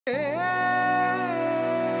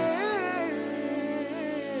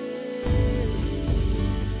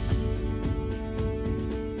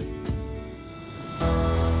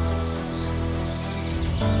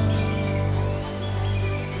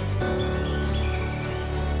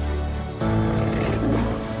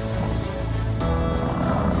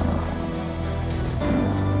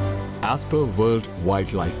As per World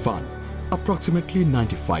Wildlife Fund, approximately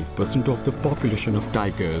 95% of the population of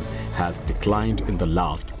tigers has declined in the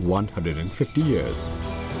last 150 years.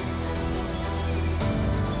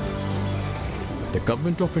 The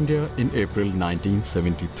Government of India in April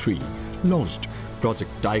 1973 launched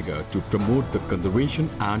Project Tiger to promote the conservation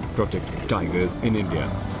and protect tigers in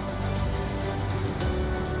India.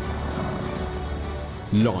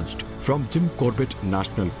 Launched from Jim Corbett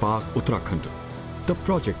National Park, Uttarakhand, the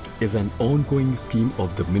project is an ongoing scheme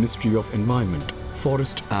of the Ministry of Environment,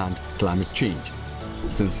 Forest and Climate Change.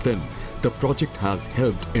 Since then, the project has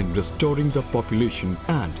helped in restoring the population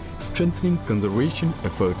and strengthening conservation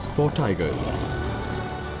efforts for tigers.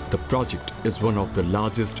 The project is one of the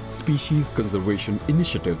largest species conservation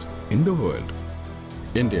initiatives in the world.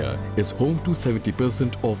 India is home to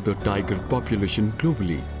 70% of the tiger population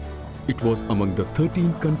globally. It was among the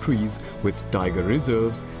 13 countries with tiger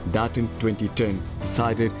reserves that in 2010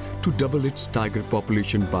 decided to double its tiger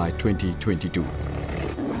population by 2022.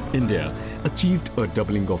 India achieved a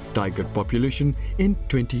doubling of tiger population in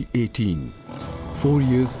 2018, 4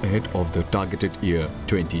 years ahead of the targeted year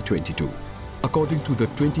 2022. According to the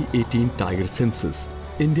 2018 Tiger Census,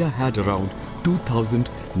 India had around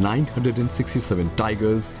 2,967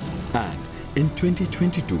 tigers, and in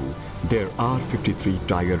 2022, there are 53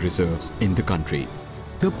 tiger reserves in the country.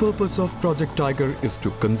 The purpose of Project Tiger is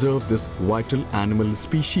to conserve this vital animal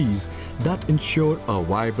species that ensure a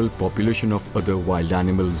viable population of other wild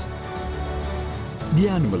animals. The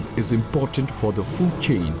animal is important for the food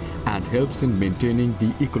chain and helps in maintaining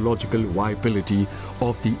the ecological viability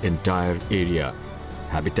of the entire area,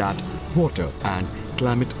 habitat, water and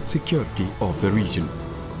climate security of the region.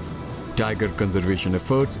 Tiger conservation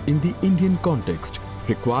efforts in the Indian context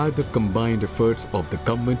require the combined efforts of the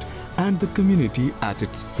government and the community at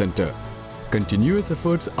its center. Continuous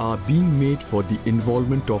efforts are being made for the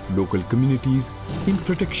involvement of local communities in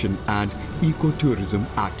protection and ecotourism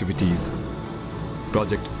activities.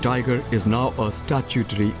 Project Tiger is now a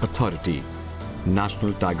statutory authority,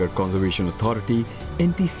 National Tiger Conservation Authority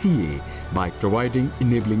 (NTCA), by providing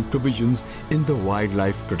enabling provisions in the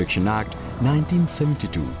Wildlife Protection Act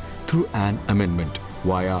 1972 through an amendment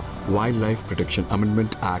via Wildlife Protection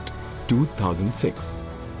Amendment Act 2006.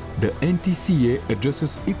 The NTCA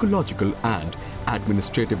addresses ecological and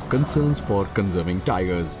administrative concerns for conserving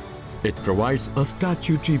tigers. It provides a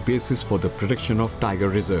statutory basis for the protection of tiger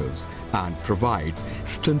reserves and provides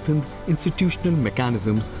strengthened institutional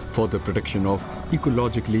mechanisms for the protection of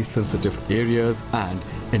ecologically sensitive areas and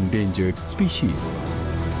endangered species.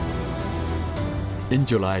 In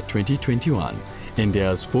July 2021,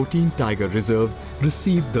 India's 14 tiger reserves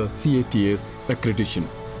received the CATS accreditation.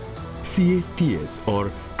 CATS,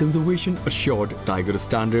 or Conservation Assured Tiger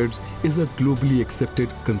Standards, is a globally accepted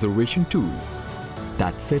conservation tool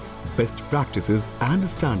that sets best practices and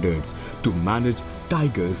standards to manage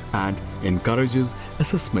tigers and encourages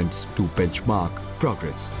assessments to benchmark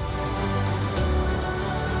progress.